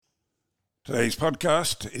Today's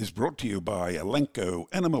podcast is brought to you by Elanco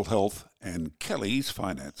Animal Health and Kelly's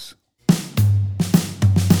Finance.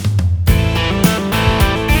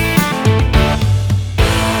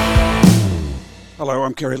 Hello,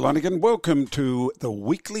 I'm Kerry Lonergan. Welcome to the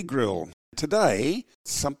Weekly Grill. Today,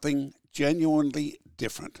 something genuinely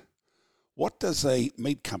different. What does a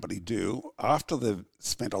meat company do after they've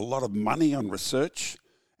spent a lot of money on research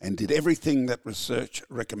and did everything that research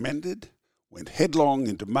recommended? Went headlong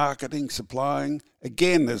into marketing, supplying,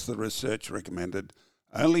 again as the research recommended,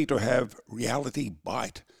 only to have reality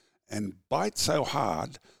bite. And bite so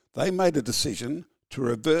hard, they made a decision to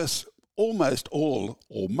reverse almost all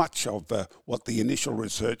or much of what the initial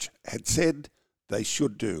research had said they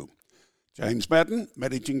should do. James Madden,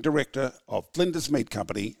 Managing Director of Flinders Meat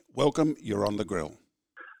Company, welcome, you're on the grill.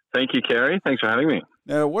 Thank you, Kerry. Thanks for having me.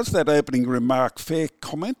 Now, was that opening remark fair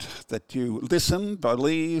comment that you listened,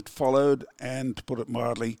 believed, followed, and, to put it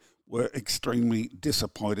mildly, were extremely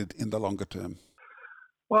disappointed in the longer term?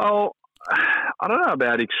 Well, I don't know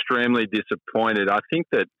about extremely disappointed. I think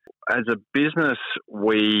that as a business,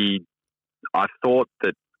 I thought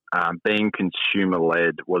that being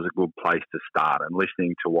consumer-led was a good place to start and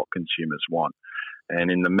listening to what consumers want.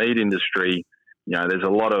 And in the meat industry, there's a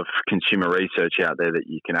lot of consumer research out there that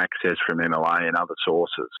you can access from MLA and other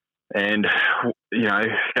sources. And,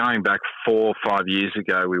 going back 4 or 5 years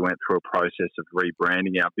ago, we went through a process of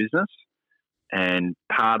rebranding our business. And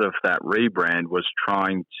part of that rebrand was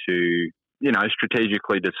trying to,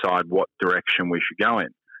 strategically decide what direction we should go in.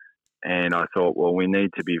 And I thought, well, we need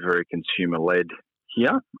to be very consumer-led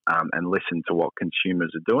here and listen to what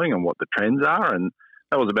consumers are doing and what the trends are. And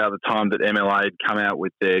that was about the time that MLA had come out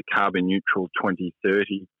with their carbon neutral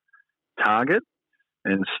 2030 target.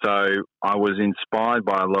 And so I was inspired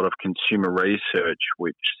by a lot of consumer research,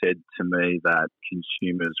 which said to me that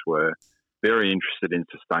consumers were very interested in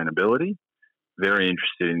sustainability, very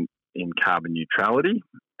interested in carbon neutrality.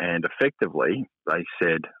 And effectively, they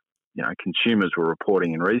said, consumers were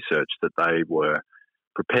reporting in research that they were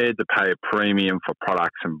prepared to pay a premium for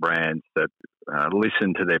products and brands that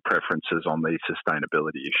listen to their preferences on these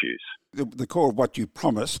sustainability issues. The core of what you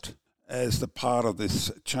promised as the part of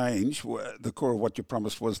this change, the core of what you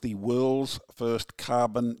promised was the world's first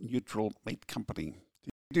carbon neutral meat company.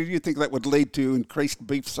 Do you think that would lead to increased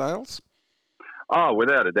beef sales? Oh,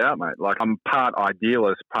 without a doubt, mate. I'm part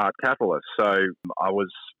idealist, part capitalist. So I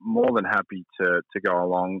was more than happy to go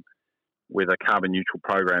along with a carbon neutral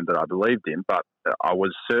program that I believed in, but I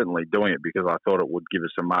was certainly doing it because I thought it would give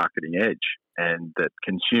us a marketing edge and that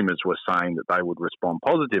consumers were saying that they would respond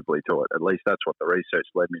positively to it. At least that's what the research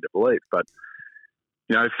led me to believe. But,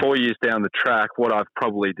 4 years down the track, what I've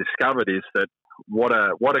probably discovered is that what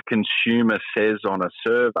a consumer says on a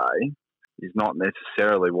survey is not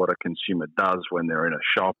necessarily what a consumer does when they're in a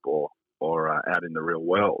shop or out in the real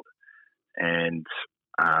world. And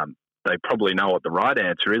they probably know what the right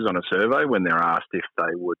answer is on a survey when they're asked if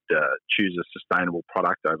they would choose a sustainable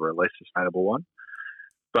product over a less sustainable one.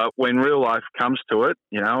 But when real life comes to it,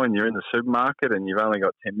 and you're in the supermarket and you've only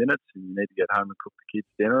got 10 minutes and you need to get home and cook the kids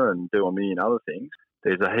dinner and do a million other things,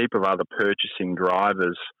 there's a heap of other purchasing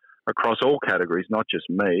drivers across all categories, not just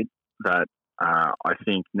meat, that I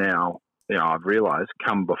think now, I've realised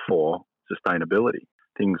come before sustainability.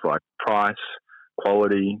 Things like price,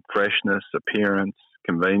 quality, freshness, appearance,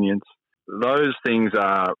 convenience. Those things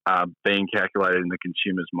are being calculated in the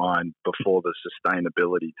consumer's mind before the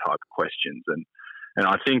sustainability type questions. And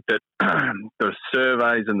I think that the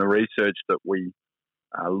surveys and the research that we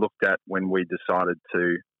looked at when we decided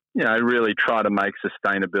to, really try to make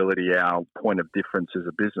sustainability our point of difference as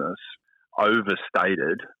a business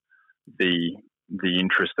overstated the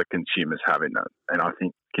interest that consumers have in it. And I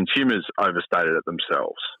think consumers overstated it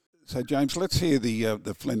themselves. So, James, let's hear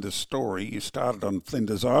the Flinders story. You started on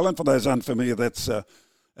Flinders Island. For those unfamiliar, that's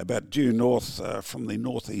about due north from the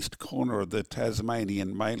northeast corner of the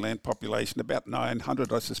Tasmanian mainland, population about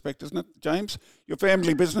 900, I suspect, isn't it, James? Your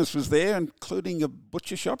family business was there, including a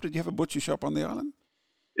butcher shop. Did you have a butcher shop on the island?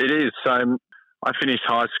 It is. So I finished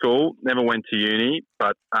high school, never went to uni,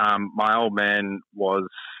 but my old man was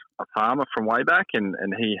a farmer from way back, and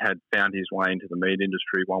he had found his way into the meat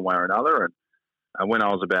industry one way or another. And when I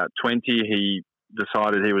was about 20, he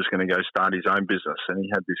decided he was going to go start his own business. And he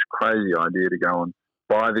had this crazy idea to go and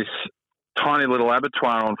buy this tiny little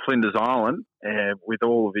abattoir on Flinders Island with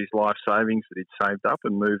all of his life savings that he'd saved up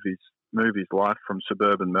and move his life from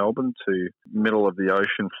suburban Melbourne to middle of the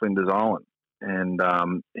ocean, Flinders Island. And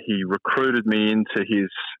he recruited me into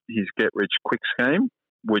his get-rich-quick scheme,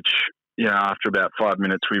 which, after about 5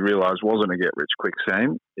 minutes, we realised wasn't a get-rich-quick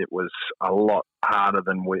scheme. It was a lot harder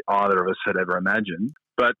than either of us had ever imagined.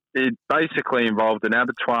 But it basically involved an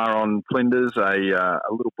abattoir on Flinders, a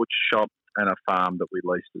little butcher shop, and a farm that we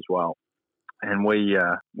leased as well. And we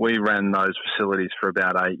ran those facilities for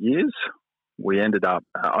about 8 years. We ended up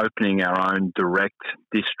opening our own direct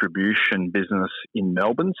distribution business in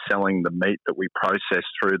Melbourne, selling the meat that we processed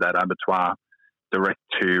through that abattoir direct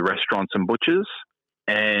to restaurants and butchers.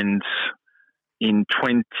 And in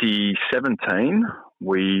 2017,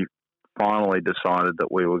 we finally decided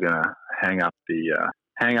that we were going to hang up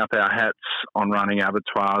our hats on running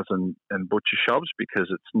abattoirs and butcher shops, because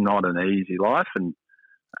it's not an easy life. And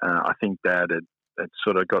I think Dad had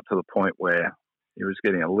sort of got to the point where he was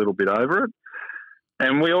getting a little bit over it.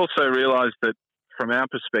 And we also realised that from our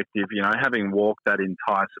perspective, having walked that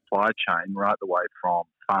entire supply chain right the way from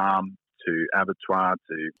farm to abattoir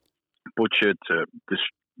to butcher to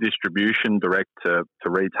distribution direct to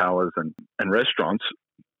retailers and restaurants,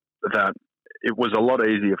 that it was a lot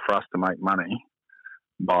easier for us to make money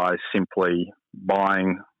by simply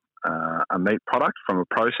buying a meat product from a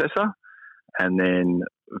processor and then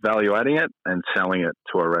value adding it and selling it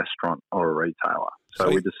to a restaurant or a retailer. So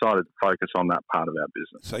we decided to focus on that part of our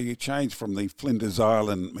business. So you changed from the Flinders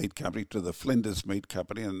Island Meat Company to the Flinders Meat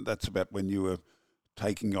Company, and that's about when you were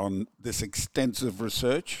taking on this extensive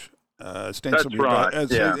research, ostensibly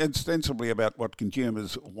about what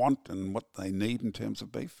consumers want and what they need in terms of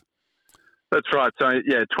beef. That's right. So,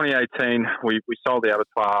 2018, we sold the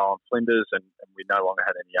abattoir on Flinders and we no longer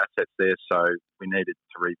had any assets there, so we needed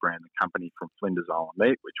to rebrand the company from Flinders Island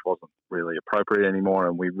Meat, which wasn't really appropriate anymore,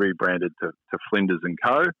 and we rebranded to Flinders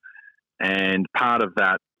Co. And part of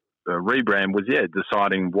that rebrand was,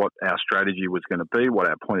 deciding what our strategy was going to be, what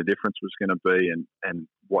our point of difference was going to be, and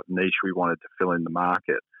what niche we wanted to fill in the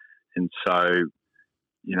market. And so,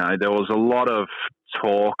 there was a lot of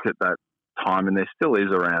talk at that time, and there still is,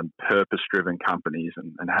 around purpose-driven companies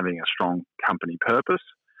and having a strong company purpose.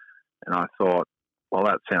 And I thought, well,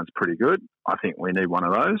 that sounds pretty good. I think we need one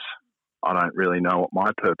of those. I don't really know what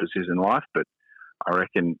my purpose is in life, but I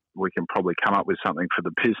reckon we can probably come up with something for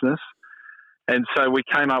the business. And so we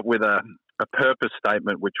came up with a purpose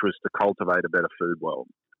statement, which was to cultivate a better food world.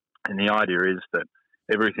 And the idea is that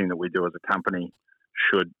everything that we do as a company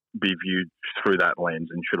should be viewed through that lens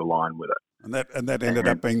and should align with it. And that ended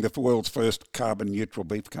up being the world's first carbon neutral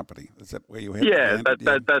beef company. Is that where you had?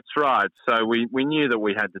 That's right. So we knew that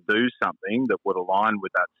we had to do something that would align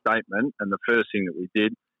with that statement. And the first thing that we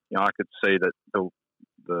did, I could see that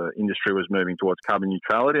the industry was moving towards carbon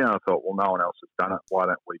neutrality, and I thought, well, no one else has done it. Why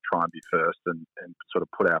don't we try and be first and sort of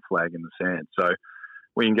put our flag in the sand? So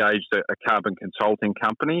we engaged a carbon consulting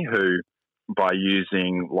company who, by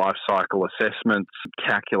using life cycle assessments,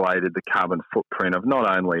 calculated the carbon footprint of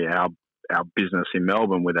not only our business in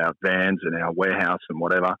Melbourne with our vans and our warehouse and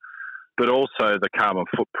whatever, but also the carbon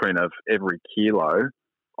footprint of every kilo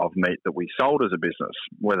of meat that we sold as a business,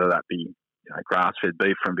 whether that be grass-fed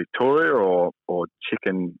beef from Victoria or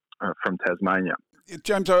chicken from Tasmania.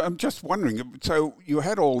 James, I'm just wondering, so you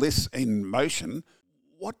had all this in motion.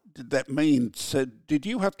 What did that mean? So did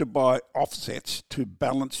you have to buy offsets to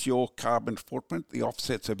balance your carbon footprint, the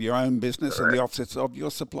offsets of your own business and the offsets of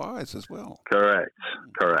your suppliers as well? Correct.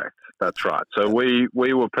 That's right. So we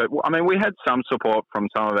had some support from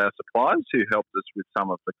some of our suppliers who helped us with some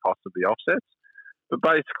of the cost of the offsets. But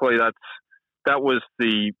basically that was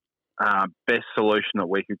the best solution that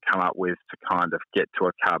we could come up with to kind of get to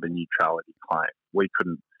a carbon neutrality claim. We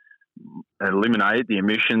couldn't eliminate the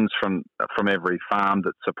emissions from every farm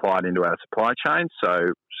that's supplied into our supply chain,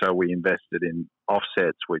 so we invested in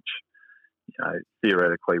offsets which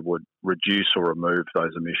theoretically would reduce or remove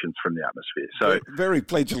those emissions from the atmosphere. So very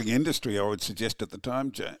fledgling industry, I would suggest at the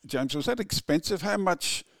time. James, was that expensive? How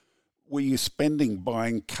much were you spending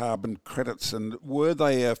buying carbon credits, and were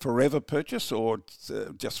they a forever purchase or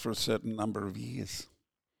just for a certain number of years?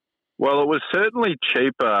 Well, it was certainly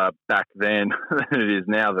cheaper back then than it is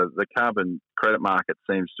now. The carbon credit market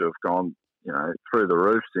seems to have gone, through the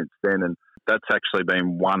roof since then, and that's actually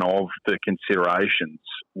been one of the considerations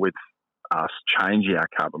with us changing our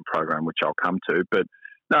carbon program, which I'll come to. But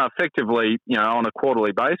no, effectively, on a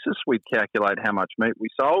quarterly basis, we'd calculate how much meat we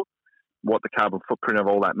sold, what the carbon footprint of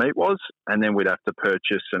all that meat was, and then we'd have to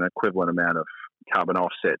purchase an equivalent amount of carbon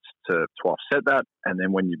offsets to offset that, and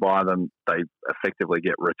then when you buy them, they effectively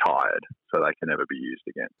get retired, so they can never be used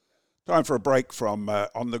again. Time for a break from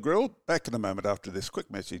On the Grill. Back in a moment after this quick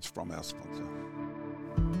message from our sponsor.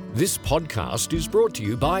 This podcast is brought to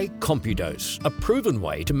you by CompuDose, a proven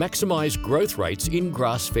way to maximise growth rates in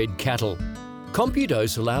grass-fed cattle.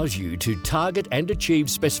 CompuDose allows you to target and achieve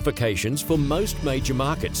specifications for most major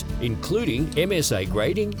markets, including MSA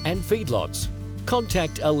grading and feedlots.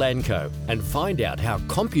 Contact Elanco and find out how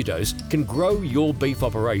Compudose can grow your beef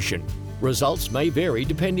operation. Results may vary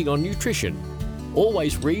depending on nutrition.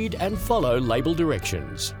 Always read and follow label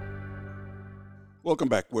directions. Welcome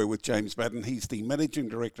back. We're with James Madden. He's the Managing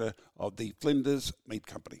Director of the Flinders Meat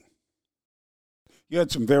Company. You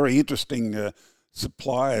had some very interesting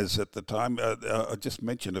suppliers at the time. I just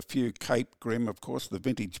mentioned a few. Cape Grim, of course, the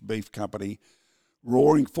Vintage Beef Company,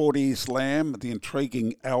 Roaring 40s Lamb, the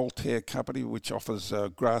intriguing Altair Company, which offers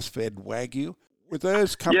grass-fed Wagyu. Were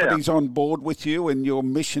those companies on board with you in your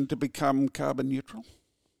mission to become carbon neutral?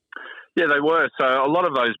 Yeah, they were. So a lot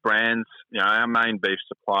of those brands, our main beef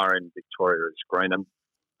supplier in Victoria is Greenham,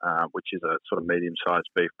 which is a sort of medium-sized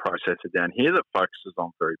beef processor down here that focuses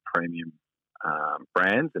on very premium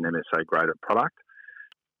brands and MSA-graded product.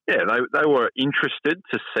 Yeah, they were interested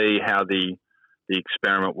to see how the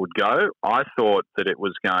experiment would go. I thought that it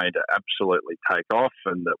was going to absolutely take off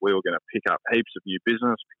and that we were going to pick up heaps of new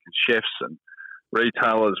business because chefs and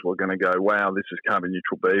retailers were going to go, wow, this is carbon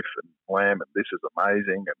neutral beef and lamb and this is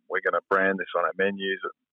amazing and we're going to brand this on our menus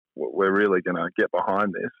and we're really going to get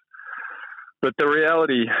behind this. But the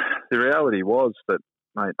reality was that,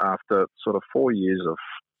 mate, after sort of 4 years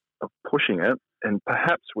of pushing it, and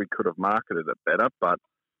perhaps we could have marketed it better, but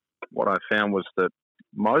what I found was that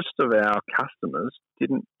most of our customers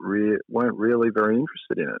weren't really very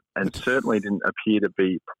interested in it and certainly didn't appear to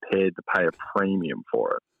be prepared to pay a premium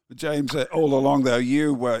for it. James, all along, though,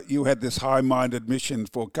 you had this high-minded mission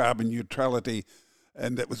for carbon neutrality,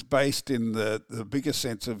 and it was based in the bigger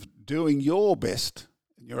sense of doing your best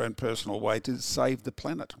in your own personal way to save the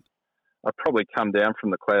planet. I've probably come down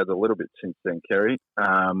from the clouds a little bit since then, Kerry.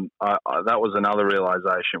 That was another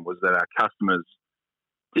realisation, was that our customers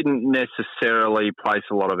didn't necessarily place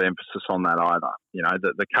a lot of emphasis on that either.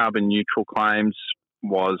 The carbon neutral claims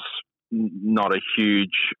was not a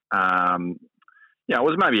huge... it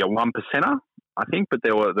was maybe a 1%er, I think, but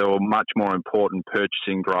there were much more important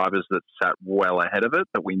purchasing drivers that sat well ahead of it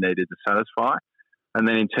that we needed to satisfy. And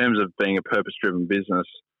then in terms of being a purpose-driven business,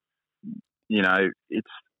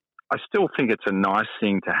 I still think it's a nice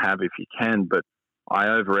thing to have if you can, but I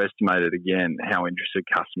overestimated again how interested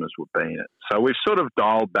customers would be in it. So we've sort of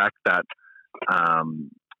dialed back that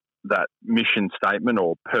mission statement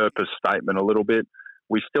or purpose statement a little bit.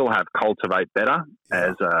 We still have cultivate better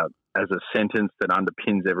as a sentence that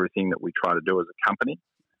underpins everything that we try to do as a company.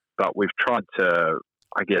 But we've tried to,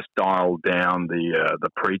 I guess, dial down the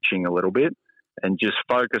preaching a little bit and just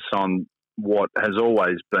focus on what has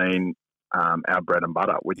always been our bread and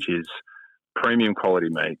butter, which is premium quality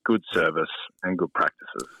meat, good service, and good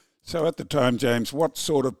practices. So at the time, James, what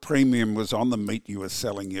sort of premium was on the meat you were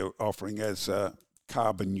selling, you're offering as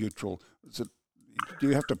carbon neutral? Do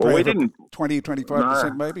you have to pay 20,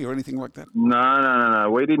 25% maybe or anything like that? No.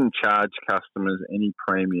 We didn't charge customers any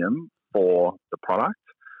premium for the product.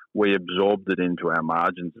 We absorbed it into our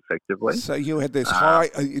margins effectively. So you had this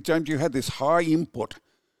James, you had this high input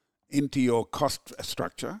into your cost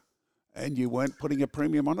structure and you weren't putting a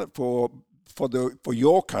premium on it for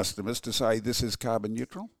your customers to say this is carbon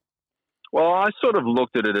neutral? Well, I sort of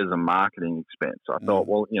looked at it as a marketing expense. I thought,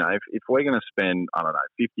 well, if we're going to spend, I don't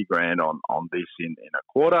know, $50,000 on this in a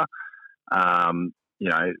quarter,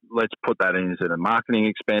 let's put that in as a marketing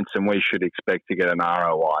expense, and we should expect to get an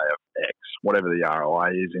ROI of X, whatever the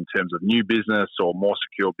ROI is in terms of new business or more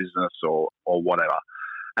secure business or whatever.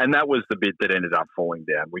 And that was the bit that ended up falling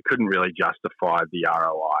down. We couldn't really justify the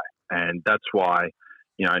ROI, and that's why.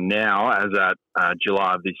 Now, as at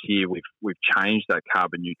July of this year, we've changed that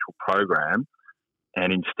carbon neutral program,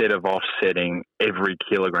 and instead of offsetting every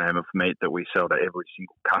kilogram of meat that we sell to every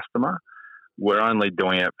single customer, we're only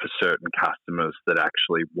doing it for certain customers that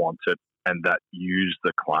actually want it and that use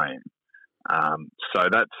the claim. So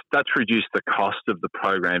that's reduced the cost of the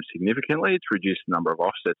program significantly. It's reduced the number of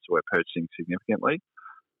offsets that we're purchasing significantly.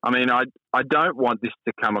 I mean, I don't want this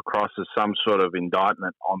to come across as some sort of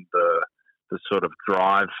indictment on the sort of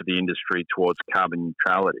drive for the industry towards carbon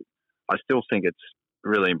neutrality. I still think it's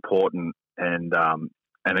really important and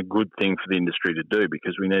a good thing for the industry to do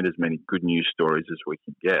because we need as many good news stories as we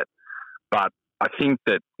can get. But I think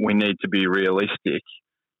that we need to be realistic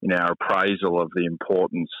in our appraisal of the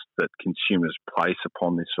importance that consumers place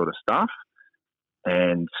upon this sort of stuff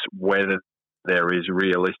and whether there is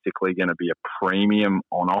realistically going to be a premium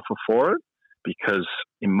on offer for it, because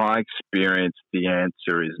in my experience, the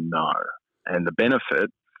answer is no. And the benefit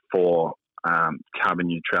for carbon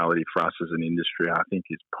neutrality for us as an industry, I think,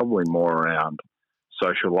 is probably more around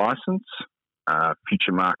social license,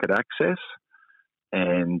 future market access,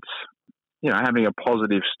 and having a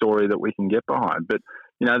positive story that we can get behind. But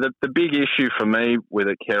the big issue for me with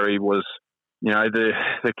it, Kerry, was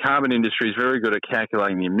the carbon industry is very good at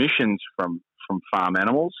calculating the emissions from farm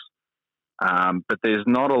animals, but there's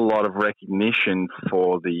not a lot of recognition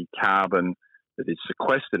for the carbon that is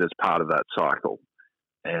sequestered as part of that cycle.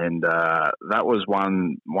 And that was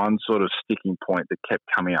one sort of sticking point that kept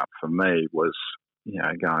coming up for me was,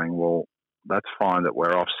 going, well, that's fine that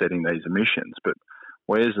we're offsetting these emissions, but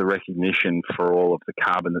where's the recognition for all of the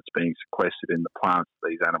carbon that's being sequestered in the plants that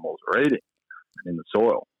these animals are eating and in the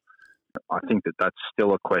soil? I think that that's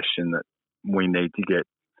still a question that we need to get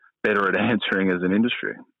better at answering as an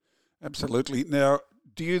industry. Absolutely. Now,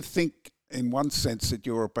 do you think in one sense that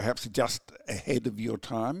you're perhaps just ahead of your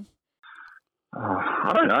time?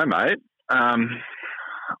 I don't know, mate.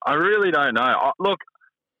 I really don't know.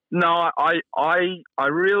 I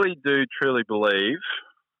really do truly believe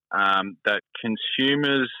that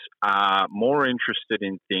consumers are more interested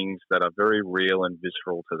in things that are very real and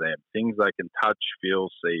visceral to them, things they can touch, feel,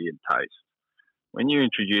 see, and taste. When you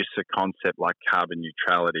introduce a concept like carbon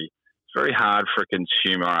neutrality, it's very hard for a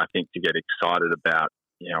consumer, I think, to get excited about,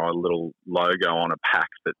 a little logo on a pack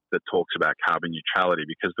that talks about carbon neutrality,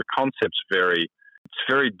 because the concept's very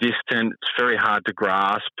distant. It's very hard to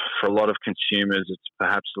grasp. For a lot of consumers, it's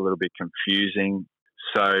perhaps a little bit confusing.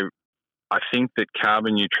 So I think that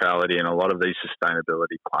carbon neutrality and a lot of these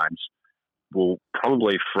sustainability claims will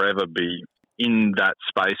probably forever be in that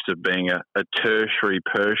space of being a tertiary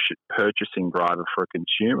purchasing driver for a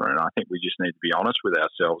consumer. And I think we just need to be honest with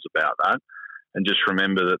ourselves about that and just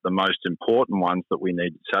remember that the most important ones that we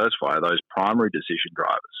need to satisfy are those primary decision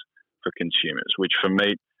drivers for consumers, which for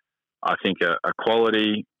meat, I think are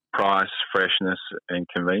quality, price, freshness, and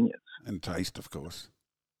convenience. And taste, of course.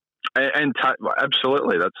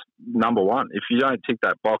 Absolutely, that's number one. If you don't tick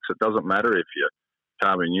that box, it doesn't matter if you're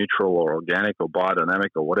carbon neutral or organic or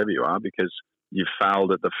biodynamic or whatever you are, because you've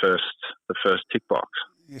failed at the first tick box.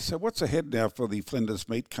 Yeah, so what's ahead now for the Flinders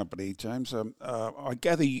Meat Company, James? I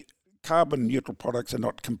gather carbon neutral products are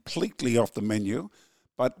not completely off the menu,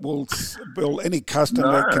 but will any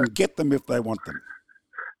customer can get them if they want them?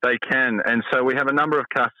 They can. And so we have a number of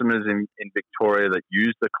customers in Victoria that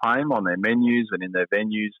use the claim on their menus and in their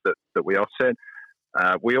venues that we offset.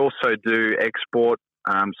 We also do export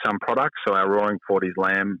some products. So our Roaring 40s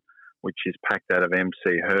lamb, which is packed out of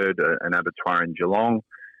MC Herd, an abattoir in Geelong.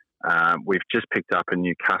 We've just picked up a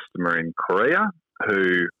new customer in Korea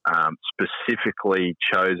who specifically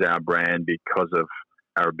chose our brand because of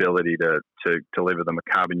our ability to deliver them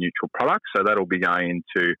a carbon neutral product. So that'll be going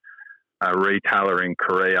into a retailer in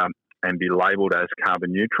Korea and be labelled as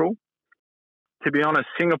carbon neutral. To be honest,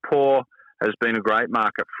 Singapore has been a great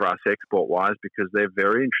market for us export-wise because they're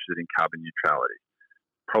very interested in carbon neutrality,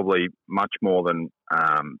 probably much more than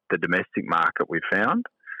the domestic market we found.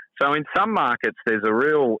 So in some markets, there's a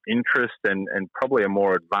real interest and probably a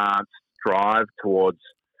more advanced drive towards,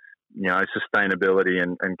 sustainability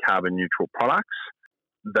and carbon neutral products.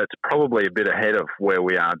 That's probably a bit ahead of where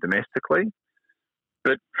we are domestically.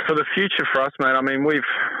 But for the future for us, mate, I mean,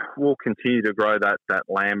 we'll continue to grow that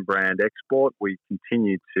lamb brand export. We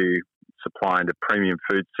continue to supply into premium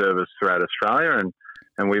food service throughout Australia,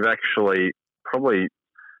 and we've actually probably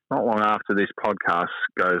not long after this podcast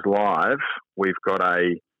goes live, we've got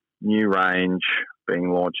a new range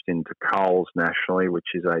being launched into Coles nationally, which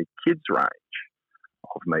is a kids range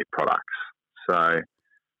of meat products. So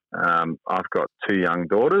I've got two young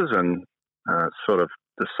daughters and sort of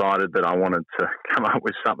decided that I wanted to come up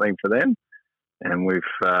with something for them, and we've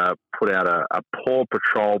put out a Paw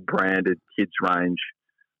Patrol branded kids range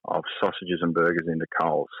of sausages and burgers into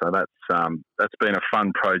Coles. So that's been a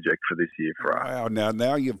fun project for this year for us. Wow!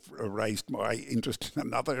 Now you've raised my interest in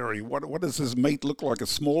another area. What does this meat look like? A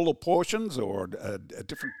smaller portions or a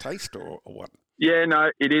different taste or what? Yeah, no,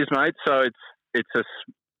 it is, mate. So it's a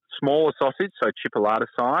smaller sausage, so chipolata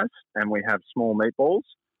size, and we have small meatballs.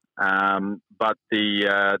 But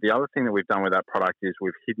the other thing that we've done with that product is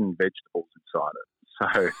we've hidden vegetables inside it. So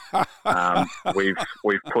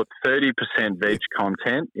we've put 30% veg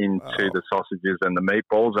content into the sausages and the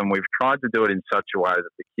meatballs, and we've tried to do it in such a way that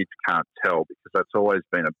the kids can't tell, because that's always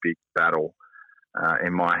been a big battle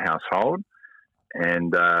in my household.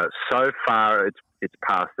 And so far, it's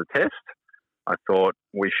passed the test. I thought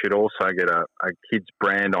we should also get a kids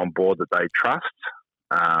brand on board that they trust.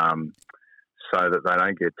 So that they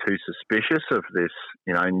don't get too suspicious of this,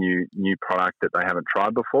 new product that they haven't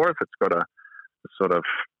tried before. If it's got a sort of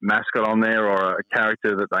mascot on there or a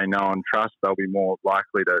character that they know and trust, they'll be more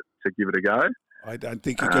likely to give it a go. I don't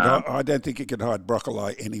think you could. I don't think you could hide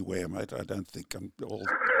broccoli anywhere, mate. I don't think I'm all.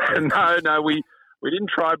 No, we didn't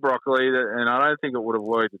try broccoli, and I don't think it would have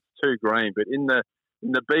worked. It's too green. But in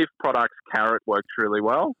the beef products, carrot works really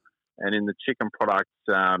well. And in the chicken products,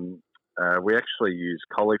 we actually use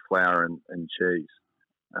cauliflower and cheese.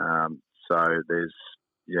 So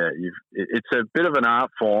it's a bit of an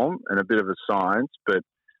art form and a bit of a science, but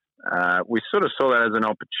we sort of saw that as an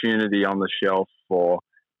opportunity on the shelf for,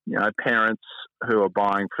 parents who are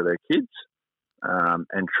buying for their kids,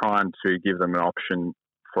 and trying to give them an option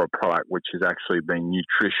for a product which is actually being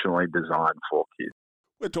nutritionally designed for kids.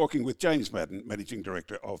 We're talking with James Madden, Managing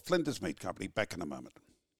Director of Flinders Meat Company, back in a moment.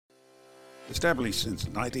 Established since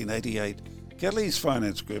 1988, Kelly's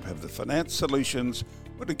Finance Group have the finance solutions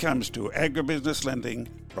when it comes to agribusiness lending,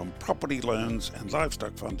 from property loans and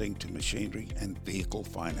livestock funding to machinery and vehicle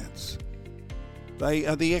finance. They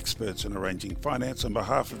are the experts in arranging finance on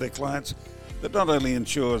behalf of their clients that not only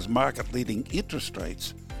ensures market-leading interest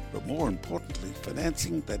rates, but more importantly,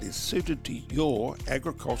 financing that is suited to your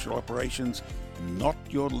agricultural operations, not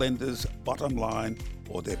your lender's bottom line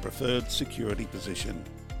or their preferred security position.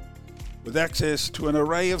 With access to an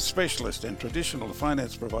array of specialist and traditional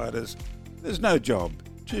finance providers, there's no job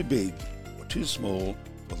too big or too small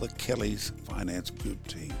for the Kelly's Finance Group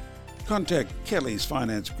team. Contact Kelly's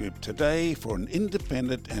Finance Group today for an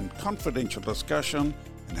independent and confidential discussion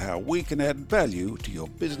on how we can add value to your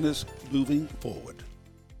business moving forward.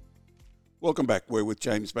 Welcome back. We're with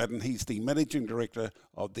James Madden. He's the Managing Director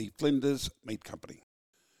of the Flinders Meat Company.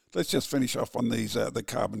 Let's just finish off on these the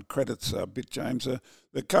carbon credits bit, James.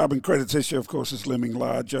 The carbon credits issue, of course, is looming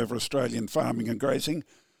large over Australian farming and grazing.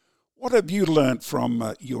 What have you learnt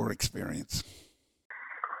from your experience?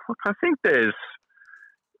 Look, I think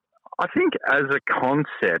as a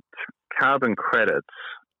concept, carbon credits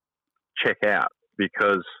check out,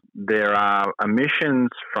 because there are emissions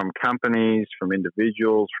from companies, from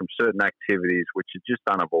individuals, from certain activities which are just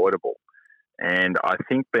unavoidable. And I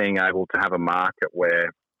think being able to have a market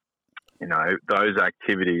where, those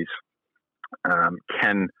activities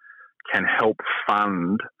can help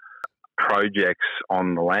fund projects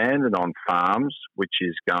on the land and on farms, which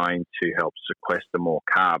is going to help sequester more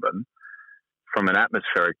carbon from an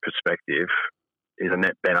atmospheric perspective, is a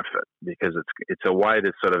net benefit, because it's a way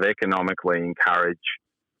to sort of economically encourage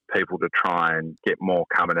people to try and get more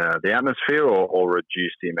carbon out of the atmosphere or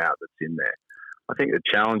reduce the amount that's in there. I think the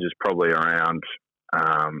challenge is probably around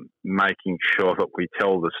making sure that we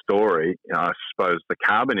tell the story. I suppose the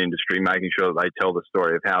carbon industry, making sure that they tell the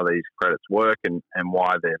story of how these credits work and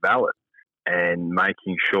why they're valid, and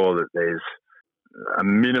making sure that there's a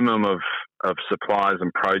minimum of supplies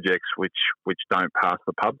and projects which don't pass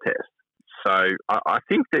the pub test. So I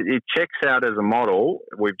think that it checks out as a model.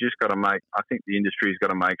 We've just got to I think the industry's got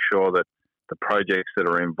to make sure that the projects that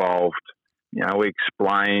are involved, we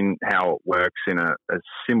explain how it works in as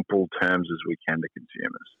simple terms as we can to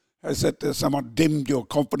consumers. Has that somewhat dimmed your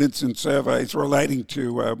confidence in surveys relating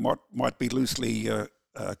to what might be loosely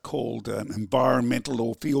called environmental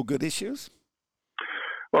or feel-good issues?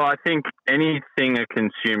 Well, I think anything a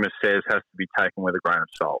consumer says has to be taken with a grain of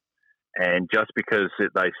salt. And just because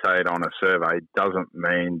they say it on a survey doesn't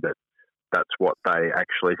mean that that's what they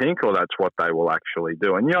actually think or that's what they will actually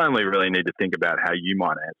do. And you only really need to think about how you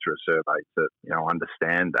might answer a survey to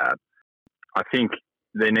understand that. I think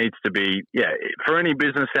there needs to be, for any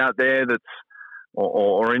business out there that's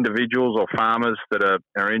or individuals or farmers that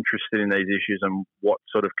are interested in these issues and what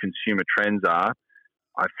sort of consumer trends are,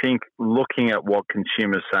 I think looking at what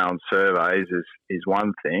consumers say on surveys is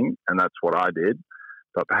one thing, and that's what I did.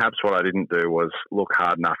 But perhaps what I didn't do was look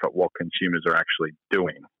hard enough at what consumers are actually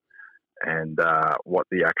doing and what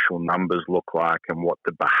the actual numbers look like and what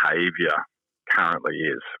the behaviour currently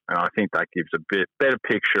is. And I think that gives a bit better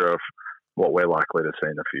picture of what we're likely to see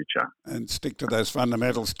in the future. And stick to those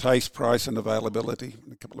fundamentals: taste, price and availability,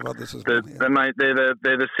 and a couple of others as well.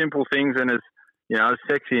 They're the simple things, and as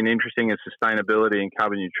sexy and interesting as sustainability and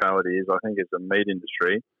carbon neutrality is, I think as a meat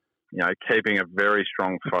industry, keeping a very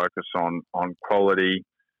strong focus on quality,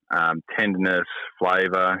 tenderness,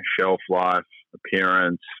 flavour, shelf life,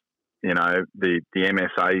 appearance, the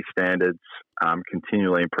MSA standards,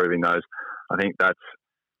 continually improving those. I think that's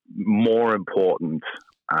more important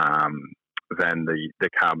than the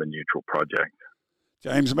carbon neutral project.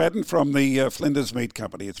 James Madden from the Flinders Meat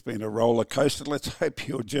Company. It's been a roller coaster. Let's hope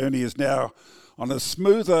your journey is now on a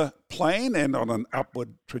smoother plane and on an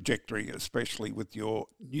upward trajectory, especially with your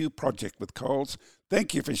new project with Coles.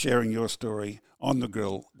 Thank you for sharing your story on the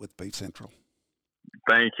grill with Beef Central.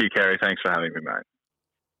 Thank you, Kerry. Thanks for having me, mate.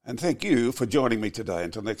 And thank you for joining me today.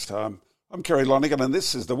 Until next time, I'm Kerry Lonergan, and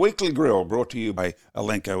this is The Weekly Grill, brought to you by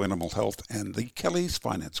Elanco Animal Health and the Kelly's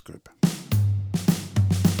Finance Group.